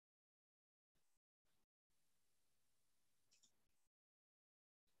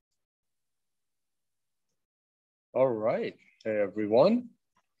All right. Hey, everyone.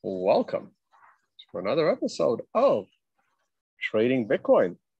 Welcome to another episode of Trading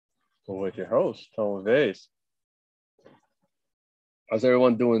Bitcoin with your host, Vays. How's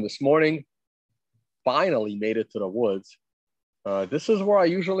everyone doing this morning? Finally made it to the woods. This is where I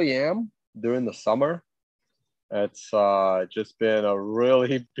usually am during the summer. It's just been a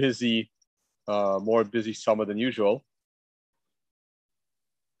really busy, more busy summer than usual.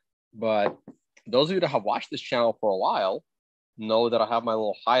 But those of you that have watched this channel for a while know that I have my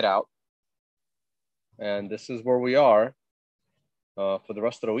little hideout. And this is where we are for the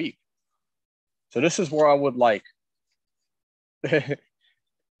rest of the week. So this is where I would this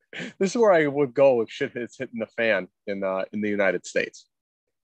is where I would go if shit is hitting the fan in the United States.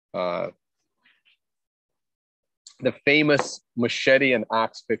 The famous machete and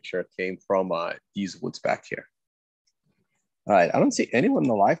axe picture came from these woods back here. All right, I don't see anyone in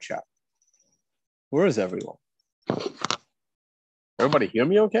the live chat. Where is everyone? Everybody hear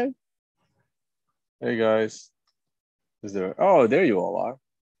me okay? Hey guys. Is there? Oh, there you all are.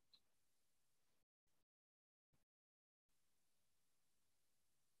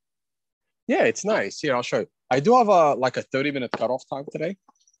 Yeah, it's nice. Here, I'll show you. I do have a 30-minute cutoff time today.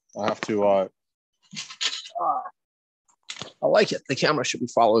 I have to I like it. The camera should be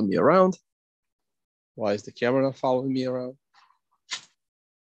following me around. Why is the camera not following me around?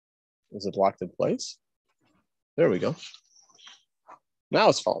 Is it locked in place? There we go. Now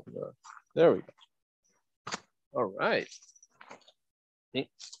it's following me around. There we go. All right. Here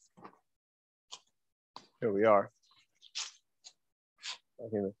we are. I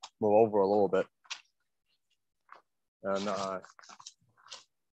can move over a little bit and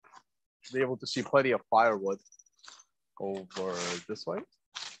be able to see plenty of firewood over this way.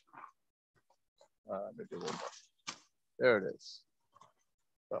 Maybe a little more. There it is.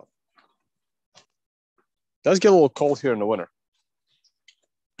 So, it does get a little cold here in the winter.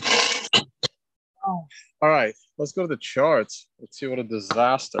 Oh. All right, let's go to the charts. Let's see what a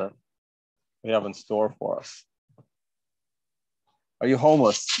disaster we have in store for us. Are you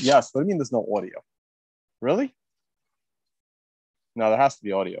homeless? Yes. What do you mean there's no audio? Really? No, there has to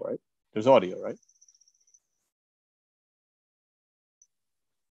be audio, right? There's audio, right?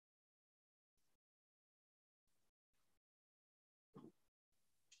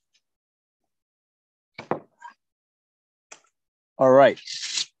 All right.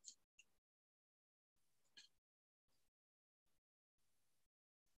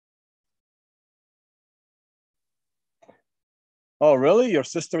 Oh, really? Your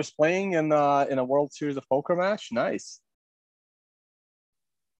sister is playing in a World Series of Poker match? Nice.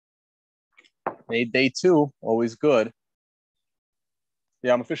 Day two, always good.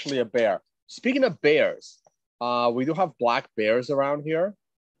 Yeah, I'm officially a bear. Speaking of bears, we do have black bears around here.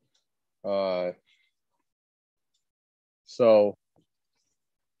 So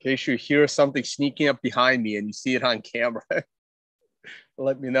in case you hear something sneaking up behind me and you see it on camera,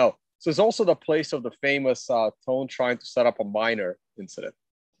 let me know. So it's also the place of the famous Tone trying to set up a miner incident.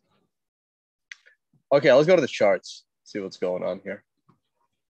 Okay, let's go to the charts. See what's going on here.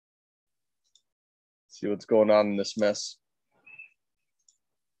 See what's going on in this mess.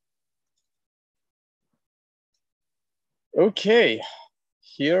 Okay,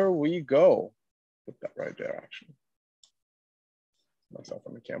 here we go. Put that right there, actually. Myself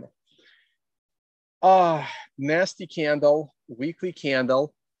on the camera. Nasty candle, weekly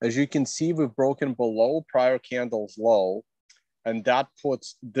candle. As you can see, we've broken below prior candle's low, and that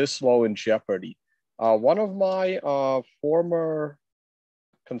puts this low in jeopardy. One of my former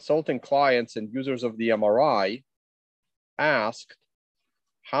consulting clients and users of the MRI asked,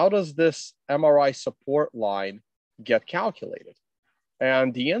 how does this MRI support line get calculated?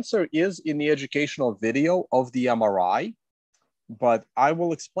 And the answer is in the educational video of the MRI, but I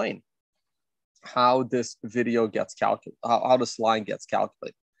will explain how this video gets calculated, how this line gets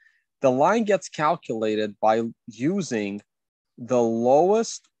calculated. The line gets calculated by using the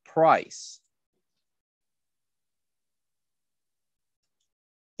lowest price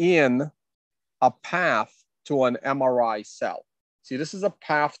in a path to an MRI cell. See, this is a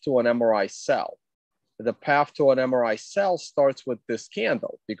path to an MRI cell. The path to an MRI cell starts with this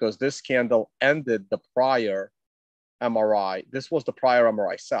candle because this candle ended the prior MRI. This was the prior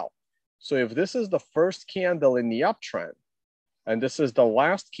MRI cell. So if this is the first candle in the uptrend, and this is the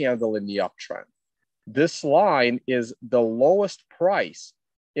last candle in the uptrend, this line is the lowest price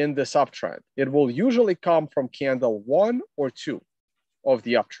in this uptrend. It will usually come from candle 1 or 2 of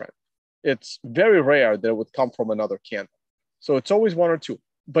the uptrend. It's very rare that it would come from another candle. So it's always 1 or 2,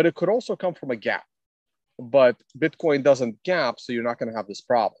 but it could also come from a gap. But Bitcoin doesn't gap, so you're not going to have this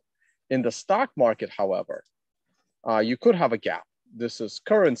problem. In the stock market, however, you could have a gap. This is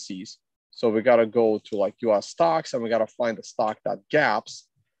currencies. So we got to go to like US stocks and we got to find a stock that gaps.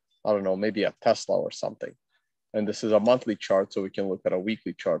 I don't know, maybe a Tesla or something. And this is a monthly chart, so we can look at a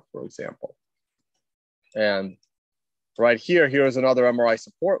weekly chart, for example. And right here, here's another MRI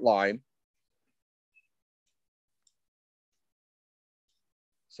support line.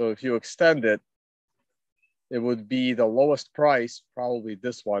 So if you extend it, it would be the lowest price, probably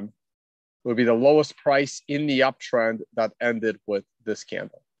this one, would be the lowest price in the uptrend that ended with this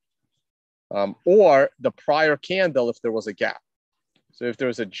candle. Or the prior candle if there was a gap. So if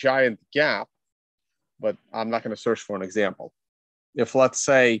there's a giant gap, but I'm not going to search for an example. If let's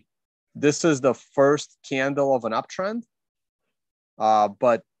say this is the first candle of an uptrend,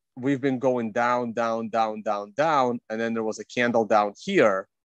 but we've been going down, down, down, down, down, and then there was a candle down here,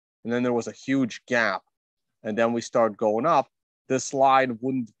 and then there was a huge gap, and then we start going up, this line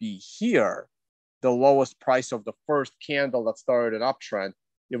wouldn't be here, the lowest price of the first candle that started an uptrend.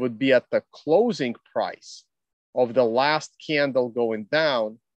 It would be at the closing price of the last candle going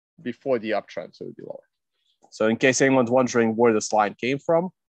down before the uptrend, so it would be lower. So in case anyone's wondering where this line came from,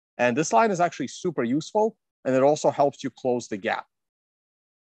 and this line is actually super useful, and it also helps you close the gap.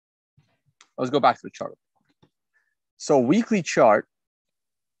 Let's go back to the chart. So weekly chart,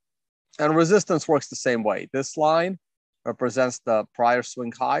 and resistance works the same way. This line represents the prior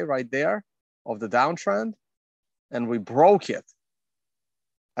swing high right there of the downtrend, and we broke it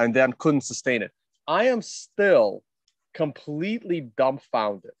and then couldn't sustain it. I am still completely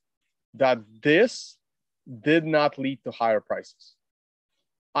dumbfounded that this did not lead to higher prices.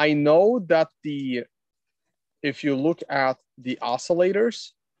 I know that if you look at the oscillators,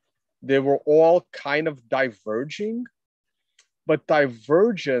 they were all kind of diverging, but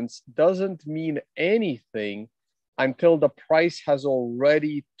divergence doesn't mean anything until the price has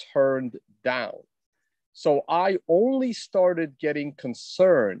already turned down. So I only started getting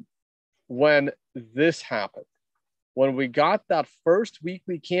concerned when this happened. When we got that first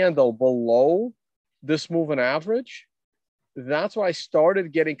weekly candle below this moving average, that's why I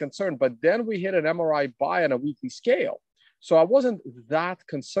started getting concerned. But then we hit an MRI buy on a weekly scale. So I wasn't that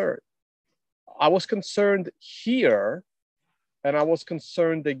concerned. I was concerned here, and I was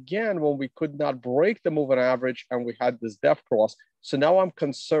concerned again when we could not break the moving average and we had this death cross. So now I'm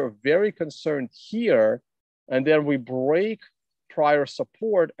very concerned here, and then we break prior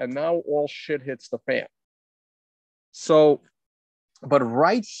support, and now all shit hits the fan. So, but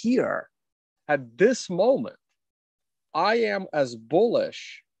right here, at this moment, I am as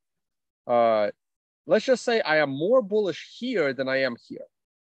bullish. Let's just say I am more bullish here than I am here.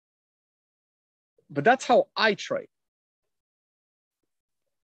 But that's how I trade.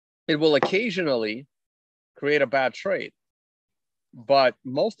 It will occasionally create a bad trade, but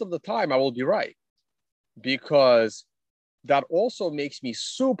most of the time I will be right, because that also makes me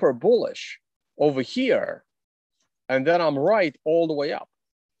super bullish over here, and then I'm right all the way up.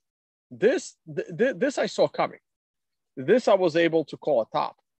 This I saw coming. This I was able to call a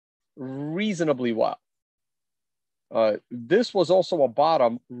top reasonably well. This was also a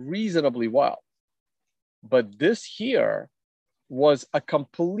bottom reasonably well. But this here was a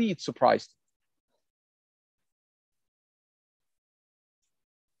complete surprise.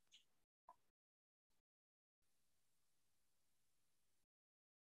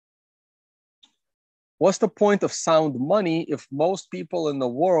 What's the point of sound money if most people in the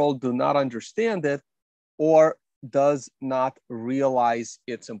world do not understand it or does not realize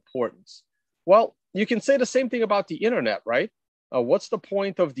its importance? Well, you can say the same thing about the internet, right? What's the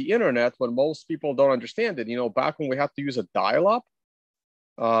point of the internet when most people don't understand it? You know, back when we had to use a dial-up,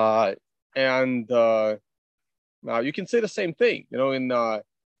 now you can say the same thing. You know, in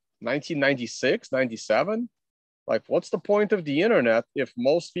 1996, 97, like, what's the point of the internet if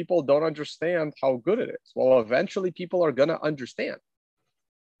most people don't understand how good it is? Well, eventually people are going to understand.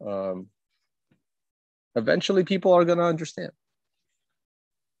 Eventually people are going to understand.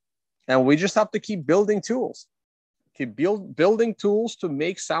 And we just have to keep building tools. Keep building tools to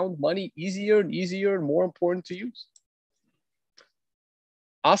make sound money easier and easier and more important to use.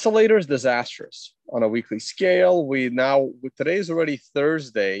 Oscillators, disastrous on a weekly scale. Today is already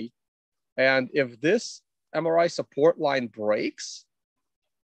Thursday. And if this MRI support line breaks,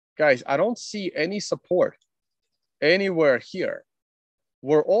 guys, I don't see any support anywhere here.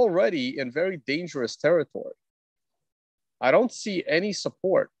 We're already in very dangerous territory. I don't see any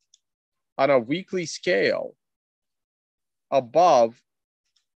support on a weekly scale above,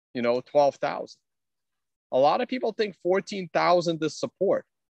 12,000. A lot of people think 14,000 is support.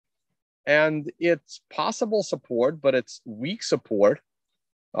 And it's possible support, but it's weak support.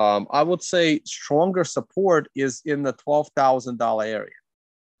 I would say stronger support is in the $12,000 area.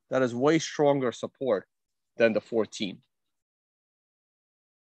 That is way stronger support than the 14.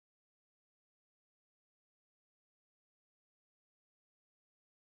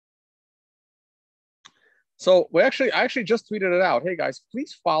 So I actually just tweeted it out. Hey guys,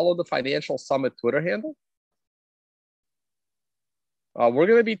 please follow the Financial Summit Twitter handle. We're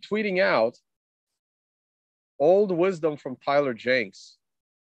going to be tweeting out old wisdom from Tyler Jenks.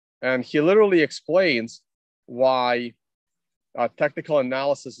 And he literally explains why technical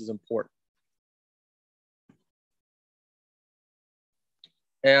analysis is important.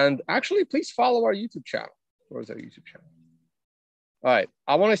 And actually, please follow our YouTube channel. Where is our YouTube channel? All right.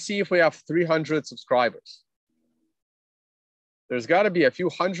 I want to see if we have 300 subscribers. There's got to be a few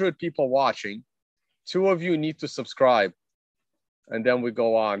hundred people watching. 2 of you need to subscribe. And then we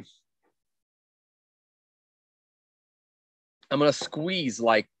go on. I'm going to squeeze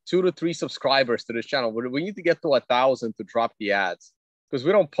like 2 to 3 subscribers to this channel. We need to get to 1,000 to drop the ads because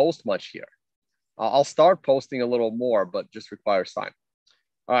we don't post much here. I'll start posting a little more, but just requires time.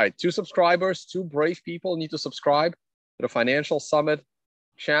 All right, 2 subscribers, 2 brave people need to subscribe to the Financial Summit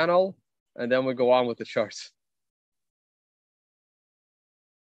channel, and then we go on with the charts.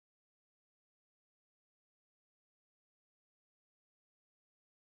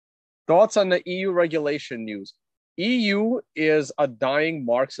 Thoughts on the EU regulation news? EU is a dying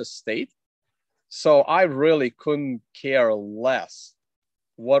Marxist state, so I really couldn't care less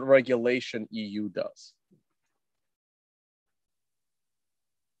what regulation EU does.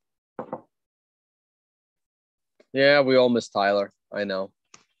 Yeah, we all miss Tyler. I know.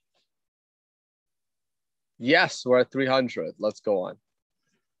 Yes, we're at 300. Let's go on.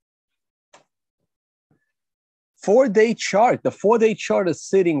 4-day chart. The 4-day chart is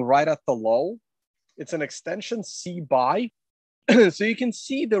sitting right at the low. It's an extension C buy. So you can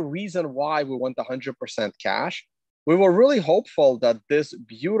see the reason why we went 100% cash. We were really hopeful that this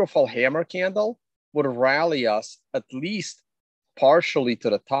beautiful hammer candle would rally us at least partially to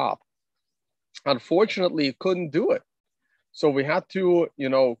the top. Unfortunately, it couldn't do it. So we had to,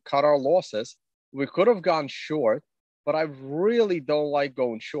 cut our losses. We could have gone short, but I really don't like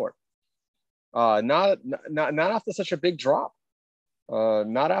going short. Not after such a big drop.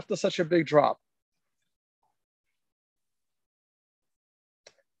 Not after such a big drop.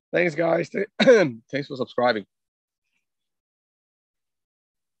 Thanks, guys. Thanks for subscribing.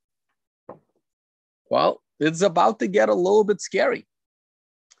 Well, it's about to get a little bit scary.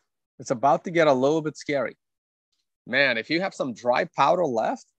 It's about to get a little bit scary. Man, if you have some dry powder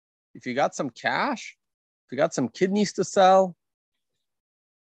left, if you got some cash, if you got some kidneys to sell,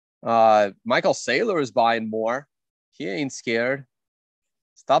 Michael Saylor is buying more. He ain't scared.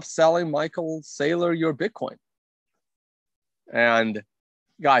 Stop selling Michael Saylor your Bitcoin. And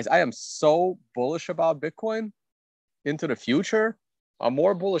guys, I am so bullish about Bitcoin into the future. I'm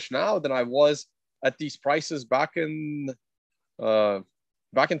more bullish now than I was at these prices back in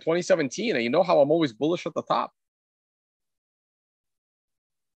 2017. And you know how I'm always bullish at the top.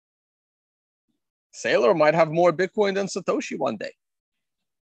 Saylor might have more Bitcoin than Satoshi one day.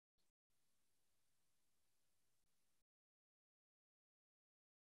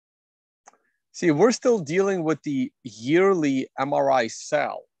 See, we're still dealing with the yearly MRI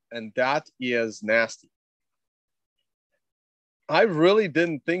sell, and that is nasty. I really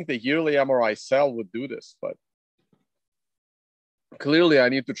didn't think the yearly MRI sell would do this, but clearly I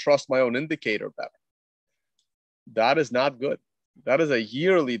need to trust my own indicator better. That is not good. That is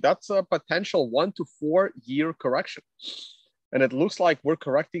that's a potential 1 to 4 year correction. And it looks like we're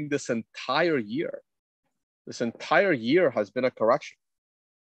correcting this entire year. This entire year has been a correction.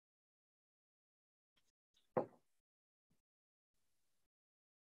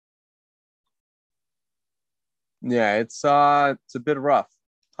 Yeah, it's a bit rough.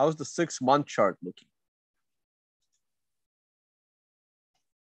 How's the 6-month chart looking?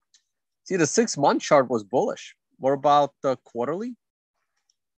 See, the 6-month chart was bullish. What about the quarterly?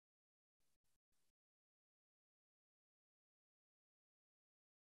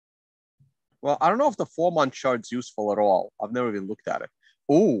 Well, I don't know if the 4-month chart's useful at all. I've never even looked at it.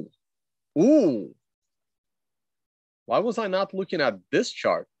 Ooh. Why was I not looking at this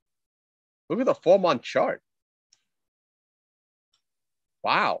chart? Look at the 4-month chart.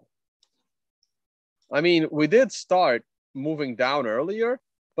 Wow. I mean, we did start moving down earlier,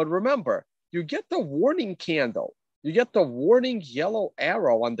 but remember, you get the warning candle. You get the warning yellow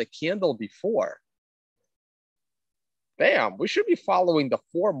arrow on the candle before. Bam, we should be following the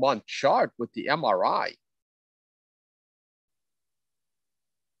 4-month chart with the MRI.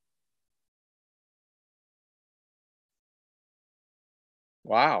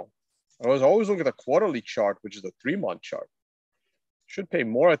 Wow. I was always looking at the quarterly chart, which is the 3-month chart. Should pay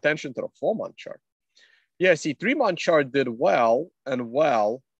more attention to the 4-month chart. Yeah, see, 3-month chart did well and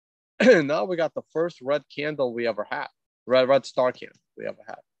well. Now we got the first red candle we ever had. Red star candle we ever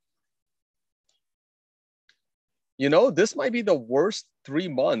had. You know, this might be the worst 3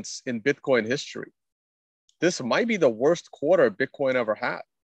 months in Bitcoin history. This might be the worst quarter Bitcoin ever had.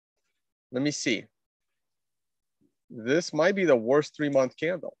 Let me see. This might be the worst 3-month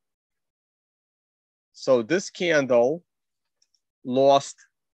candle. So this candle lost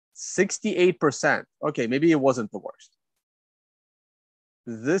 68%. Okay, maybe it wasn't the worst.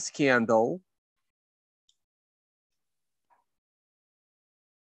 This candle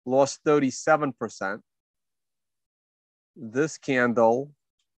lost 37%. This candle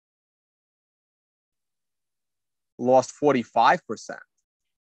lost 45%.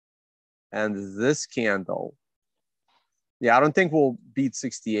 And this candle, yeah, I don't think we'll beat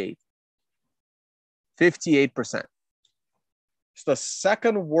 68. 58%. It's the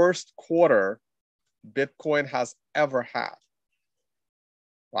second worst quarter Bitcoin has ever had.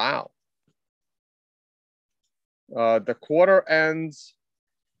 Wow. The quarter ends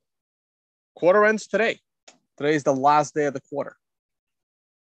today. Today is the last day of the quarter.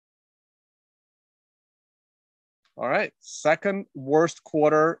 All right, second worst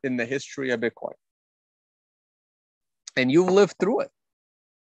quarter in the history of Bitcoin. And you've lived through it.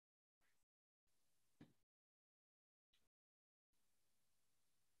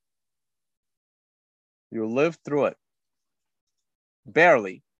 You lived through it.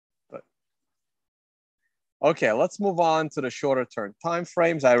 Barely, but. Okay, let's move on to the shorter term time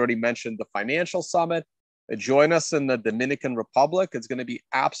frames. I already mentioned the financial summit. Join us in the Dominican Republic. It's going to be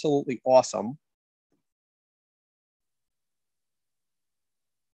absolutely awesome.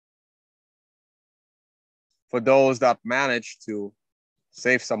 For those that manage to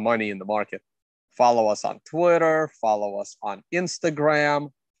save some money in the market, follow us on Twitter, follow us on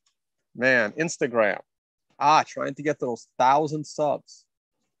Instagram. Man, Instagram. Trying to get to those 1,000 subs,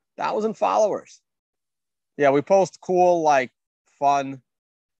 1,000 followers. Yeah, we post cool, like fun,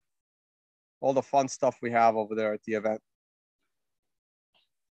 all the fun stuff we have over there at the event.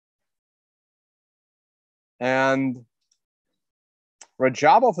 And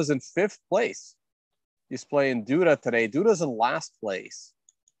Rajabov is in 5th place. He's playing Duda today. Duda's in last place.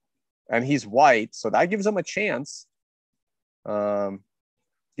 And he's white, so that gives him a chance.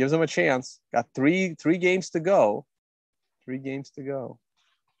 Gives him a chance. Got three games to go. 3 games to go.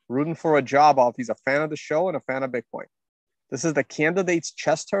 Rooting for Rajabov. He's a fan of the show and a fan of Bitcoin. This is the Candidates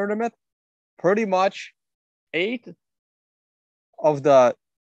Chess Tournament. Pretty much 8 of the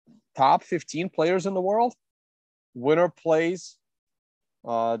top 15 players in the world. Winner plays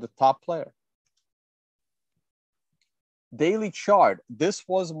the top player. Daily chart. This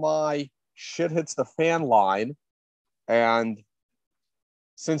was my shit hits the fan line. And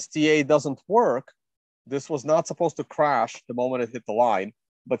since TA doesn't work, this was not supposed to crash the moment it hit the line,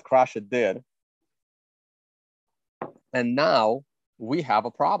 but crash it did. And now we have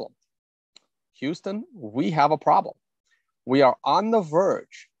a problem. Houston, we have a problem. We are on the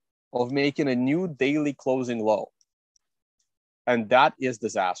verge of making a new daily closing low. And that is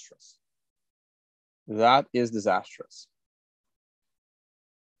disastrous. That is disastrous.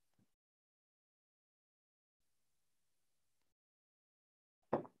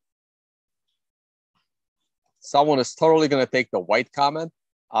 Someone is totally going to take the white comment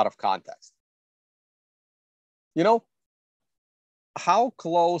out of context. You know, how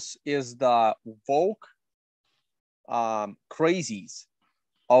close is the woke crazies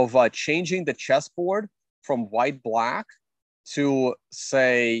of changing the chessboard from white-black to,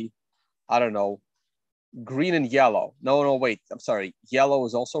 say, I don't know, green and yellow? No, wait, I'm sorry. Yellow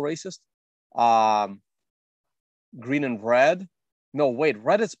is also racist. Green and red. No, wait,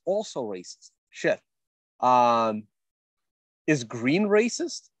 red is also racist. Shit. Is green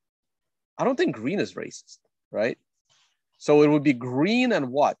racist? I don't think green is racist, right? So it would be green and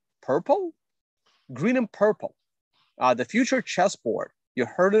what? Purple? Green and purple. The future chessboard. You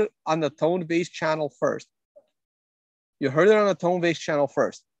heard it on the Tone Vays channel first.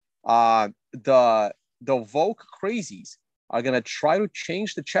 The woke crazies are going to try to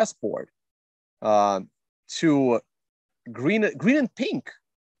change the chessboard to green and pink.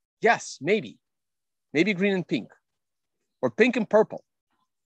 Yes, maybe. Maybe green and pink. Or pink and purple.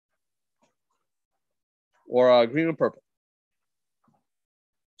 Or green and purple.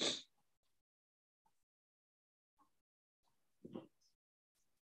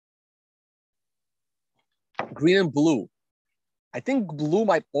 Green and blue. I think blue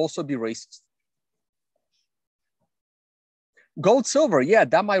might also be racist. Gold, silver, yeah,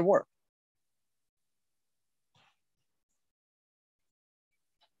 that might work.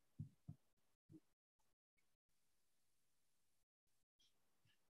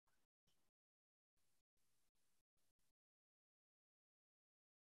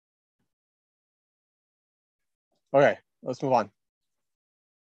 Okay, let's move on.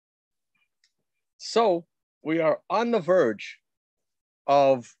 So we are on the verge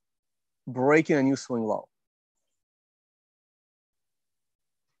of breaking a new swing low.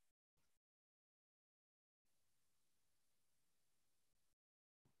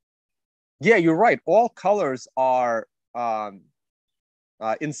 Yeah, you're right. All colors are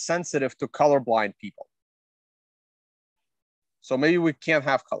insensitive to colorblind people. So maybe we can't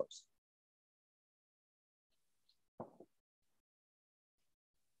have colors.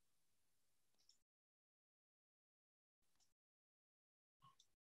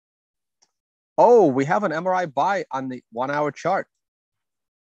 Oh, we have an MRI buy on the 1 hour chart.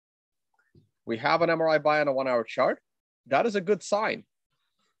 We have an MRI buy on a 1 hour chart. That is a good sign.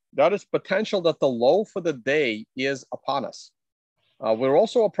 That is potential that the low for the day is upon us. We're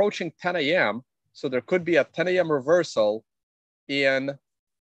also approaching 10 a.m. So there could be a 10 a.m. reversal in the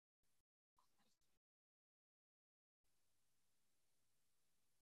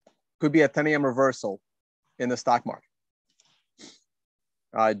stock market.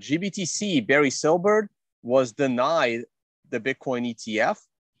 GBTC, Barry Silbert, was denied the Bitcoin ETF,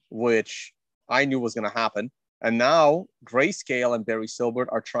 which I knew was going to happen. And now Grayscale and Barry Silbert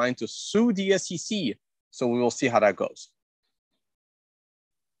are trying to sue the SEC. So we will see how that goes.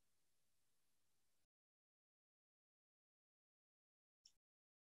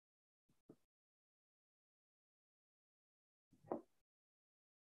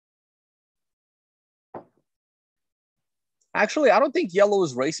 Actually, I don't think yellow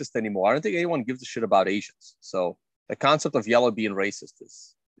is racist anymore. I don't think anyone gives a shit about Asians. So the concept of yellow being racist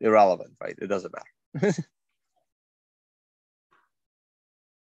is irrelevant, right? It doesn't matter.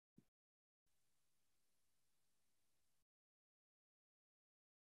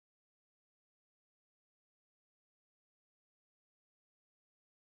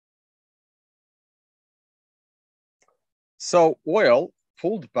 So oil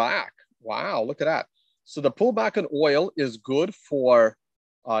pulled back. Wow, look at that. So the pullback in oil is good for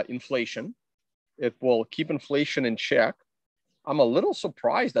inflation. It will keep inflation in check. I'm a little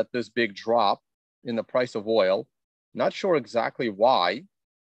surprised at this big drop in the price of oil. Not sure exactly why.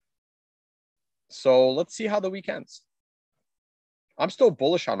 So let's see how the week ends. I'm still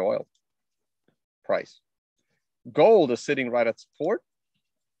bullish on oil price. Gold is sitting right at support.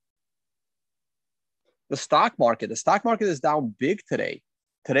 The stock market is down big today.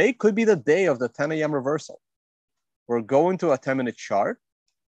 Today could be the day of the 10 a.m. reversal. We're going to a 10-minute chart.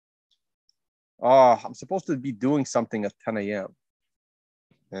 Oh, I'm supposed to be doing something at 10 a.m.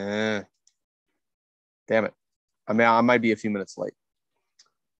 Damn it. I mean, I might be a few minutes late.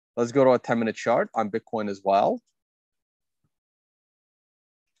 Let's go to a 10-minute chart on Bitcoin as well.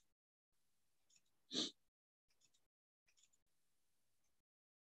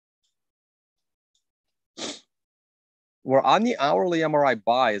 We're on the hourly MRI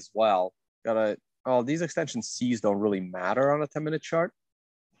buy as well. These extension Cs don't really matter on a 10-minute chart.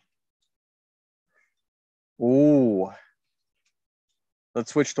 Ooh.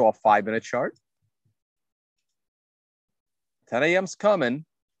 Let's switch to a 5-minute chart. 10 a.m.'s coming.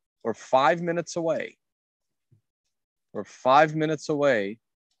 We're 5 minutes away. We're 5 minutes away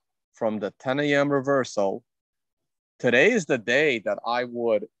from the 10 a.m. reversal. Today is the day that I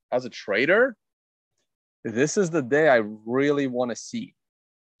would, as a trader, this is the day I really want to see.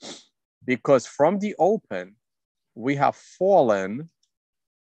 Because from the open, we have fallen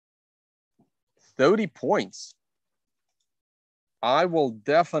 30 points. I will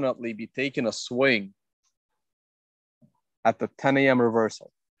definitely be taking a swing at the 10 a.m.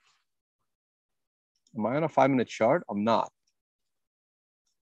 reversal. Am I on a 5-minute chart? I'm not.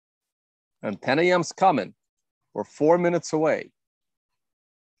 And 10 a.m.'s coming. We're 4 minutes away.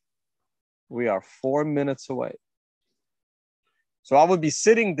 We are 4 minutes away. So I would be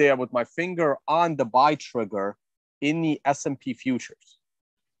sitting there with my finger on the buy trigger in the S&P futures.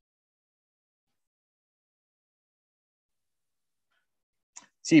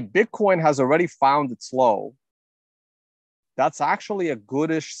 See, Bitcoin has already found its low. That's actually a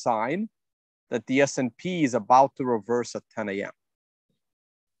goodish sign that the S&P is about to reverse at 10 a.m.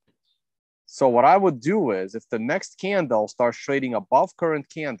 So what I would do is, if the next candle starts trading above current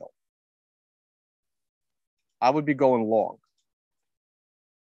candle, I would be going long.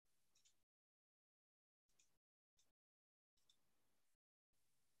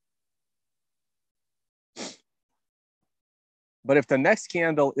 But if the next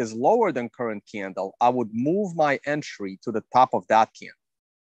candle is lower than current candle, I would move my entry to the top of that candle.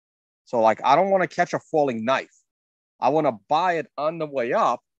 So like, I don't want to catch a falling knife. I want to buy it on the way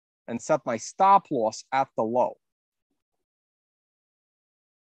up and set my stop loss at the low.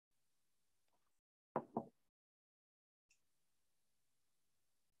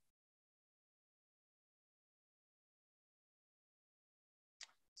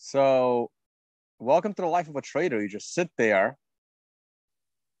 So welcome to the life of a trader. You just sit there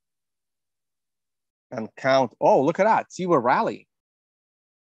and count. Oh, look at that. See, we're rallying.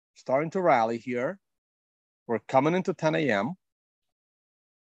 Starting to rally here. We're coming into 10 a.m.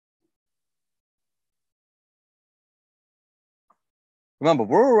 Remember,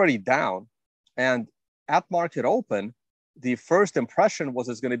 we're already down. And at market open, the first impression was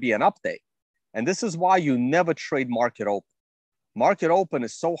it's going to be an update. And this is why you never trade market open. Market open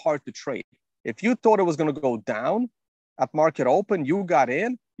is so hard to trade. If you thought it was going to go down at market open, you got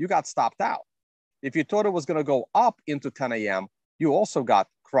in, you got stopped out. If you thought it was going to go up into 10 a.m., you also got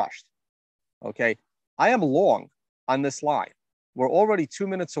crushed. Okay. I am long on this line. We're already 2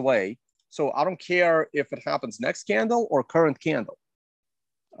 minutes away. So I don't care if it happens next candle or current candle.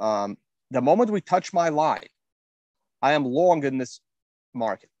 The moment we touch my line, I am long in this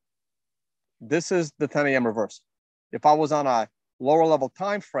market. This is the 10 a.m. reversal. If I was on a lower level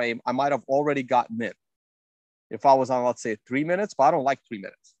time frame, I might have already gotten in. If I was on, let's say, 3 minutes, but I don't like 3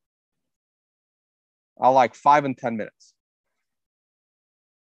 minutes. I like 5 and 10 minutes.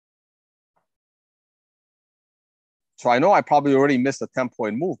 So I know I probably already missed a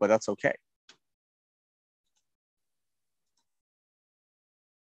 10-point move, but that's okay.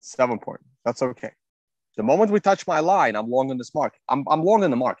 7-point. That's okay. The moment we touch my line, I'm long in this market. I'm long in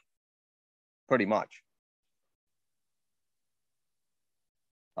the market, pretty much.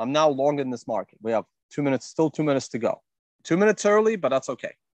 I'm now long in this market. We have 2 minutes, still 2 minutes to go. 2 minutes early, but that's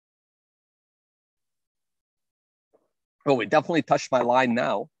okay. Oh, we definitely touched my line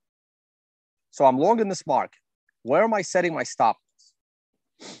now. So I'm long in this market. Where am I setting my stop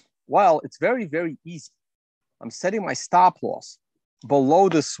loss? Well, it's very, very easy. I'm setting my stop loss below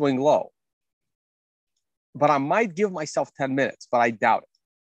the swing low. But I might give myself 10 minutes, but I doubt it.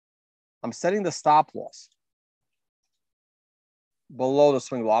 I'm setting the stop loss below the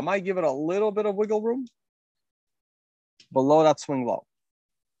swing low. I might give it a little bit of wiggle room below that swing low.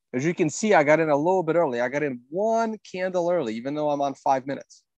 As you can see, I got in a little bit early. I got in 1 candle early, even though I'm on 5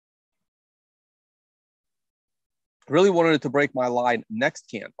 minutes. Really wanted it to break my line next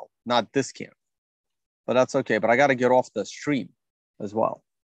candle, not this candle. But that's okay. But I got to get off the stream as well.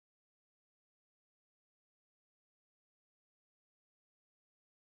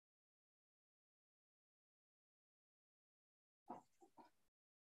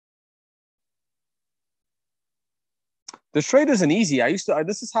 This trade isn't easy.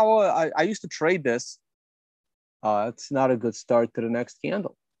 This is how I used to trade this. It's not a good start to the next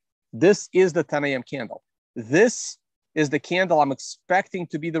candle. This is the 10 a.m. candle. This is the candle I'm expecting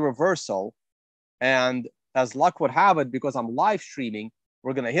to be the reversal. And as luck would have it, because I'm live streaming,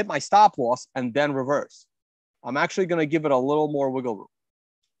 we're going to hit my stop loss and then reverse. I'm actually going to give it a little more wiggle room.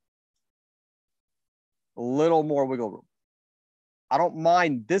 A little more wiggle room. I don't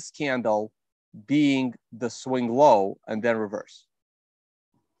mind this candle being the swing low and then reverse.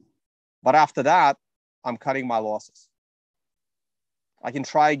 But after that, I'm cutting my losses. I can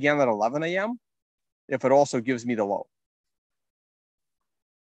try again at 11 a.m. if it also gives me the low.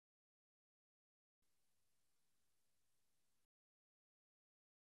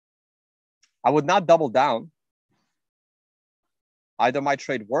 I would not double down. Either my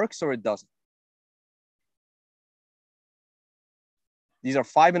trade works or it doesn't. These are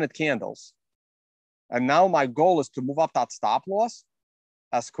 5-minute candles. And now my goal is to move up that stop loss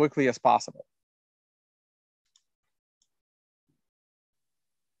as quickly as possible.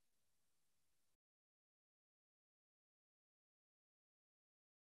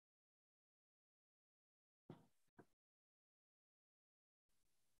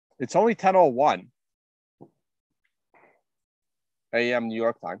 It's only 10:01 a.m. New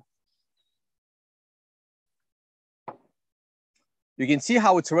York time. You can see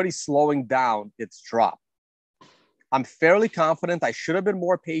how it's already slowing down its drop. I'm fairly confident I should have been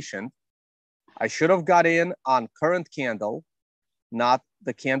more patient. I should have got in on current candle, not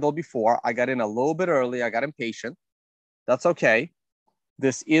the candle before. I got in a little bit early. I got impatient. That's okay.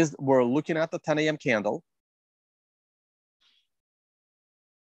 We're looking at the 10 a.m. candle.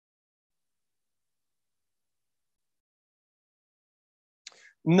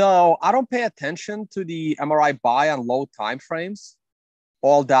 No, I don't pay attention to the MRI buy on low time frames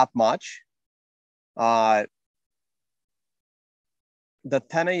all that much. the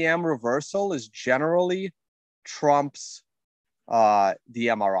 10 a.m. reversal is generally trumps the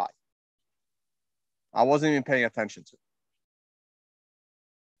MRI. I wasn't even paying attention to it.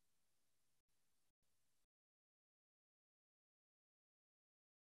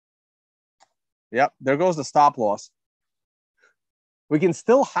 Yep, there goes the stop loss. We can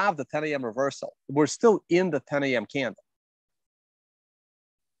still have the 10 a.m. reversal. We're still in the 10 a.m. candle.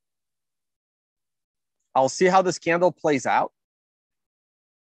 I'll see how this candle plays out.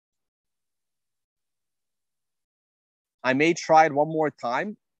 I may try it one more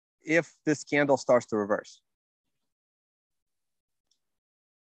time if this candle starts to reverse.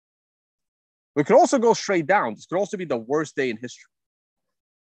 We could also go straight down. This could also be the worst day in history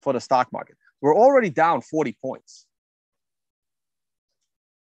for the stock market. We're already down 40 points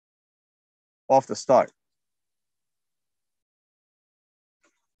off the start.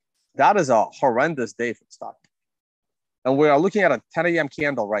 That is a horrendous day for the stock. And we are looking at a 10 a.m.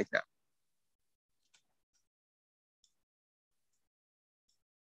 candle right now.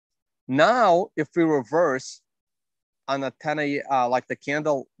 Now, if we reverse on a 10 a.m., like the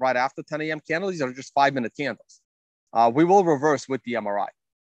candle right after 10 a.m. candle, these are just 5-minute candles. We will reverse with the MRI.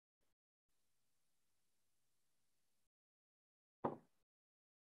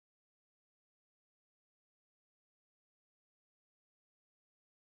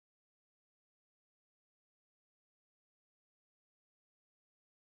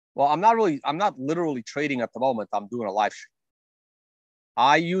 Well, I'm not literally trading at the moment. I'm doing a live stream.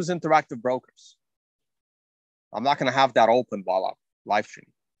 I use interactive brokers. I'm not going to have that open while I'm live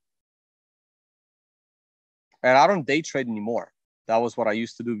streaming. And I don't day trade anymore. That was what I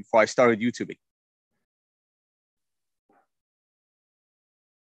used to do before I started YouTubing.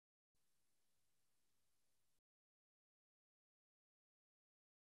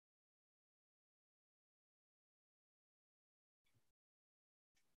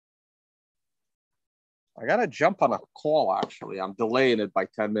 I got to jump on a call, actually. I'm delaying it by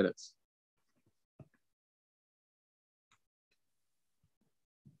 10 minutes.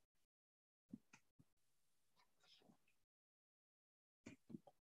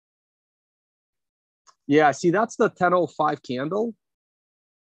 Yeah, see, that's the 10:05 candle.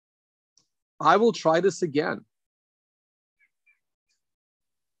 I will try this again.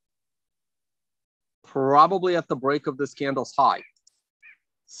 Probably at the break of this candle's high.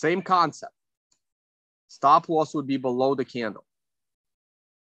 Same concept. Stop loss would be below the candle.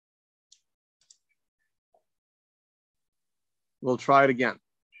 We'll try it again.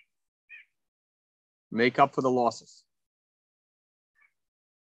 Make up for the losses.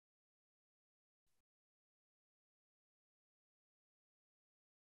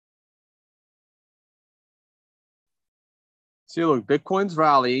 See, look, Bitcoin's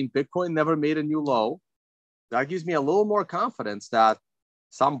rallying. Bitcoin never made a new low. That gives me a little more confidence that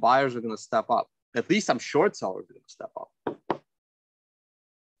some buyers are going to step up. At least some short sellers are going to step up.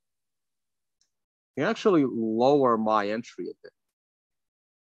 You can actually lower my entry a bit.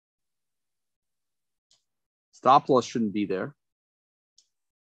 Stop loss shouldn't be there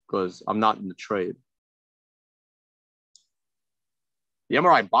because I'm not in the trade. The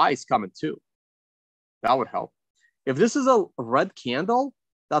MRI buy is coming too. That would help. If this is a red candle,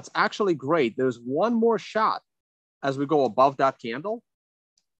 that's actually great. There's one more shot as we go above that candle.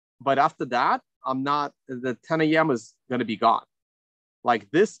 But after that, the 10 a.m. is going to be gone.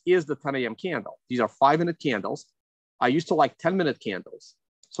 Like this is the 10 a.m. candle. These are 5-minute candles. I used to like 10-minute candles.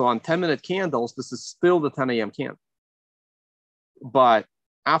 So on 10-minute candles, this is still the 10 a.m. candle. But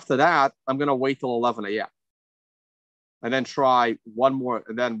after that, I'm going to wait till 11 a.m. and then try one more,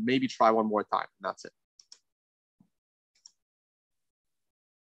 and then maybe try one more time. And that's it.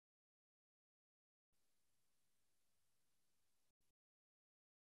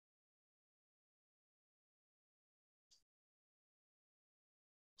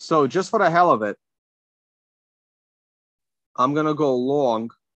 So just for the hell of it, I'm going to go long.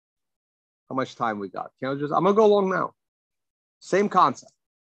 How much time we got? I'm going to go long now. Same concept.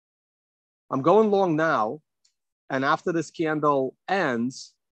 I'm going long now. And after this candle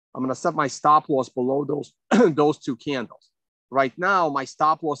ends, I'm going to set my stop loss below those, those two candles. Right now, my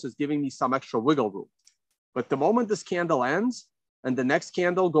stop loss is giving me some extra wiggle room. But the moment this candle ends and the next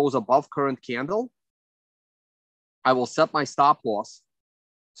candle goes above current candle, I will set my stop loss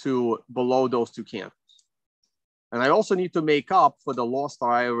to below those two candles. And I also need to make up for the loss that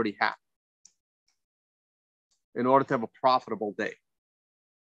I already had in order to have a profitable day.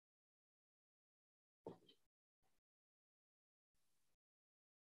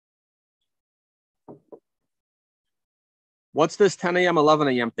 What's this 10 a.m., 11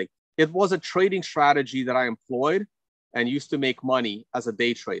 a.m. thing? It was a trading strategy that I employed and used to make money as a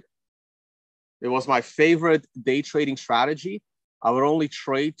day trader. It was my favorite day trading strategy. I would only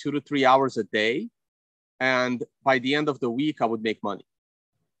trade 2 to 3 hours a day. And by the end of the week, I would make money.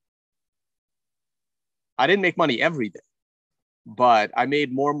 I didn't make money every day, but I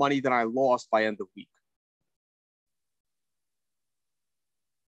made more money than I lost by end of week.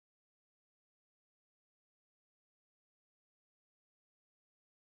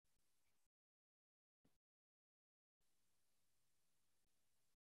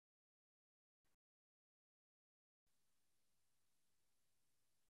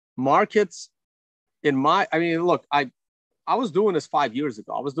 Markets look, I was doing this 5 years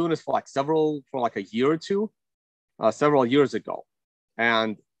ago. I was doing this for like a year or two, several years ago.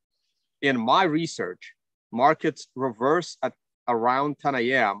 And in my research, markets reverse at around 10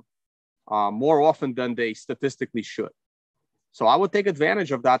 a.m. More often than they statistically should. So I would take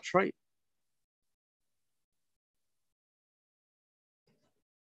advantage of that trade.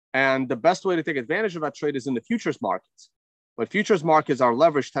 And the best way to take advantage of that trade is in the futures markets. But futures markets are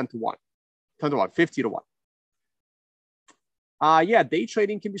leveraged 10 to 1, 10 to 1, 50 to 1. Yeah, day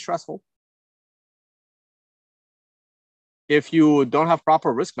trading can be stressful. If you don't have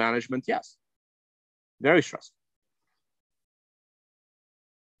proper risk management, yes, very stressful.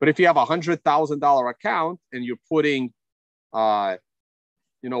 But if you have a $100,000 account and you're putting, 1%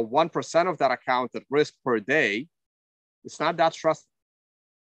 of that account at risk per day, it's not that stressful.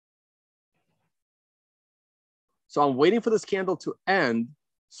 So I'm waiting for this candle to end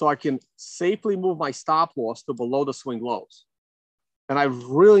so I can safely move my stop loss to below the swing lows. And I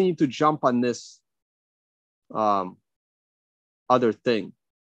really need to jump on this other thing.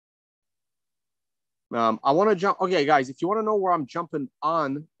 I want to jump. Okay, guys, if you want to know where I'm jumping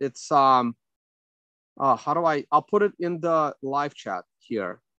on, it's how do I'll put it in the live chat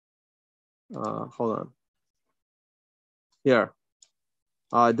here. Hold on. Here.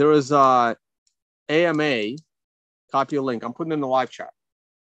 There is AMA. Copy a link. I'm putting it in the live chat.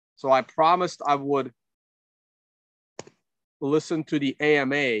 So I promised I would listen to the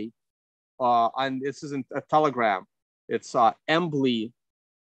AMA, and this isn't a Telegram. It's Embly.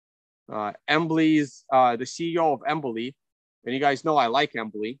 Embly's the CEO of Embly, and you guys know I like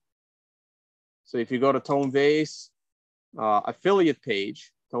Embly. So if you go to Tone Vays affiliate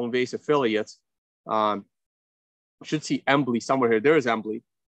page, Tone Vays affiliates, you should see Embly somewhere here. There is Embly.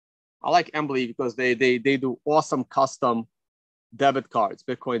 I like Embly because they do awesome custom debit cards,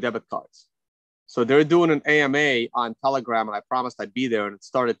 Bitcoin debit cards. So they're doing an AMA on Telegram, and I promised I'd be there, and it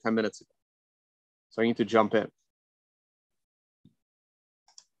started 10 minutes ago. So I need to jump in.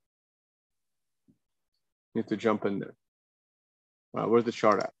 Need to jump in there. Where's the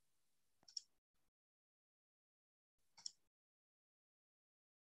chart at?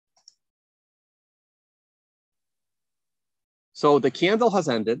 So the candle has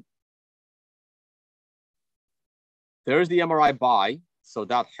ended. There's the MRI buy, so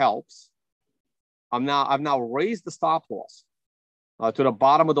that helps. I've now raised the stop loss to the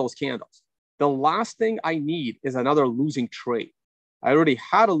bottom of those candles. The last thing I need is another losing trade. I already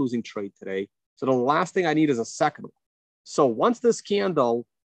had a losing trade today, so the last thing I need is a second one. So once this candle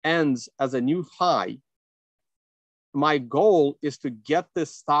ends as a new high, my goal is to get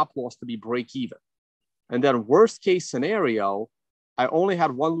this stop loss to be break even. And then worst case scenario, I only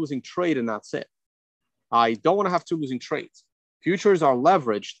had one losing trade and that's it. I don't want to have two losing trades. Futures are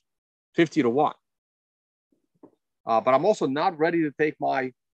leveraged 50 to 1. But I'm also not ready to take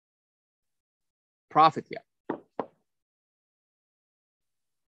my profit yet.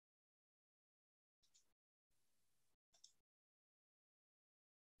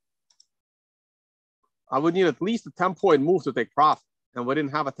 I would need at least a 10-point move to take profit, and we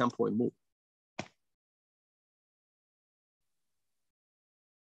didn't have a 10-point move.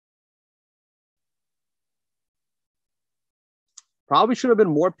 Probably should have been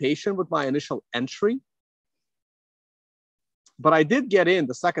more patient with my initial entry. But I did get in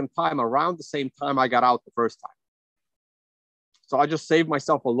the second time around the same time I got out the first time. So I just saved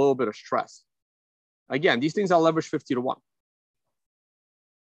myself a little bit of stress. Again, these things are leveraged 50 to 1.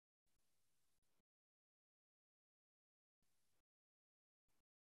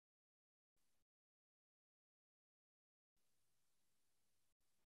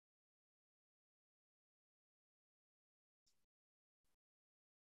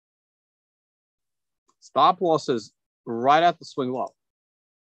 Stop losses right at the swing low.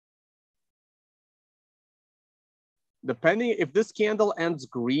 Depending if this candle ends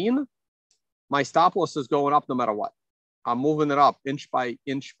green, my stop loss is going up no matter what. I'm moving it up inch by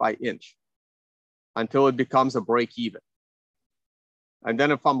inch by inch until it becomes a break even. And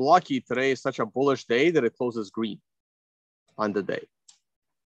then if I'm lucky, today is such a bullish day that it closes green. on the day.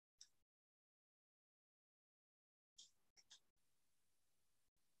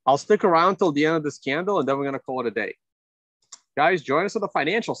 I'll stick around till the end of this candle, and then we're going to call it a day. Guys, join us at the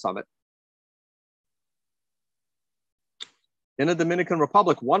Financial Summit in the Dominican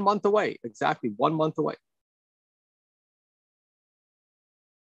Republic, 1 month away, exactly 1 month away.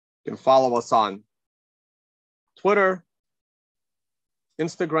 You can follow us on Twitter,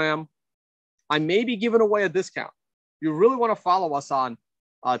 Instagram. I may be giving away a discount. You really want to follow us on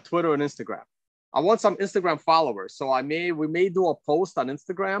Twitter and Instagram. I want some Instagram followers, so we may do a post on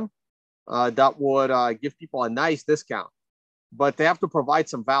Instagram that would give people a nice discount, but they have to provide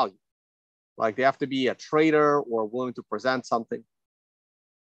some value. Like they have to be a trader or willing to present something,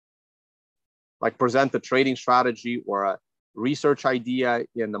 like present a trading strategy or a research idea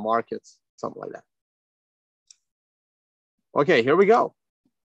in the markets, something like that. Okay, here we go.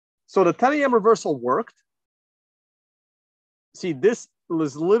 So the 10 a.m. reversal worked. See, this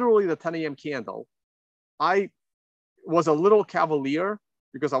was literally the 10 a.m. candle. I was a little cavalier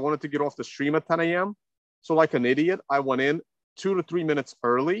because I wanted to get off the stream at 10 a.m. So like an idiot, I went in 2 to 3 minutes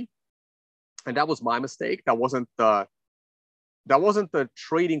early. And that was my mistake. That wasn't the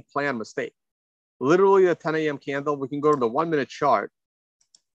trading plan mistake. Literally the 10 a.m. candle, we can go to the 1 minute chart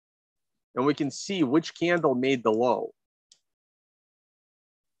and we can see which candle made the low.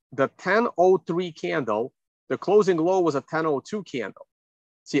 The 10:03 candle, the closing low was a 10:02 candle.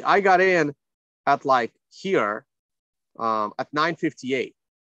 See, I got in at like here at 9:58.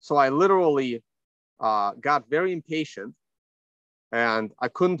 So I literally got very impatient and I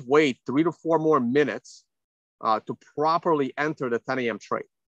couldn't wait 3 to 4 more minutes to properly enter the 10 a.m. trade.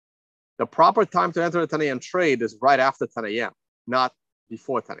 The proper time to enter the 10 a.m. trade is right after 10 a.m., not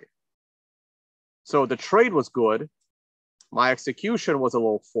before 10 a.m. So the trade was good. My execution was a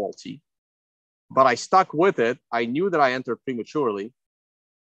little faulty, but I stuck with it. I knew that I entered prematurely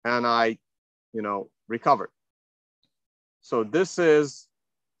and I, recovered. So this is,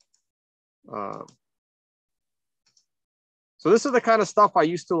 the kind of stuff I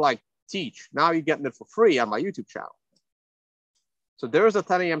used to teach. Now you're getting it for free on my YouTube channel. So there's a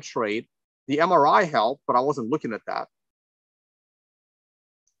 10 a.m. trade. The MRI helped, but I wasn't looking at that.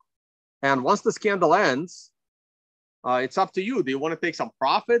 And once this candle ends, it's up to you. Do you want to take some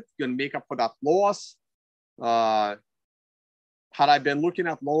profit? You can make up for that loss. Had I been looking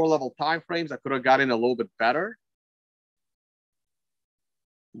at lower level time frames, I could have got in a little bit better.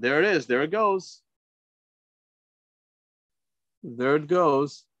 There it is. There it goes. There it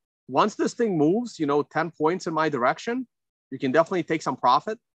goes. Once this thing moves, 10 points in my direction, you can definitely take some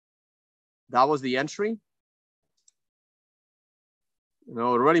profit. That was the entry. It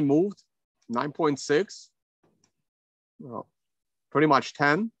already moved 9.6. Well, pretty much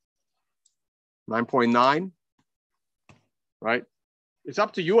 10, 9.9, right? It's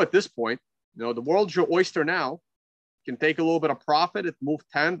up to you at this point. The world's your oyster now. You can take a little bit of profit. It moved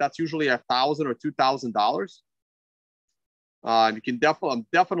 10. That's usually $1,000 or $2,000. You can I'm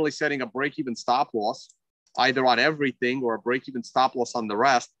definitely setting a break-even stop loss, either on everything or a break-even stop loss on the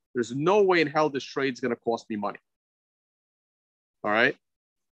rest. There's no way in hell this trade's going to cost me money. All right.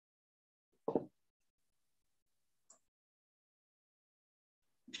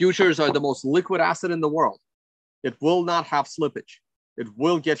 Futures are the most liquid asset in the world. It will not have slippage. It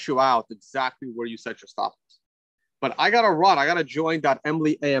will get you out exactly where you set your stop loss. But I got to run. I got to join that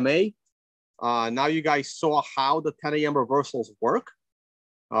Emily AMA. Now you guys saw how the 10 a.m. reversals work.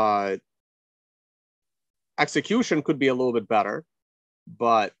 Execution could be a little bit better,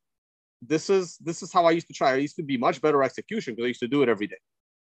 but this is how I used to try. I used to be much better execution because I used to do it every day.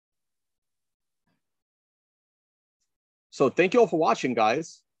 So thank you all for watching,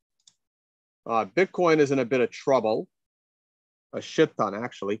 guys. Bitcoin is in a bit of trouble, a shit ton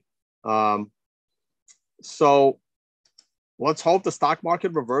actually. So let's hope the stock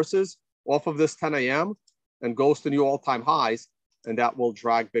market reverses off of this 10 a.m. and goes to new all-time highs, and that will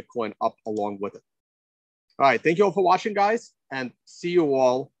drag Bitcoin up along with it. All right, thank you all for watching, guys, and see you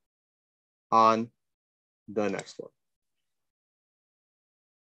all on the next one.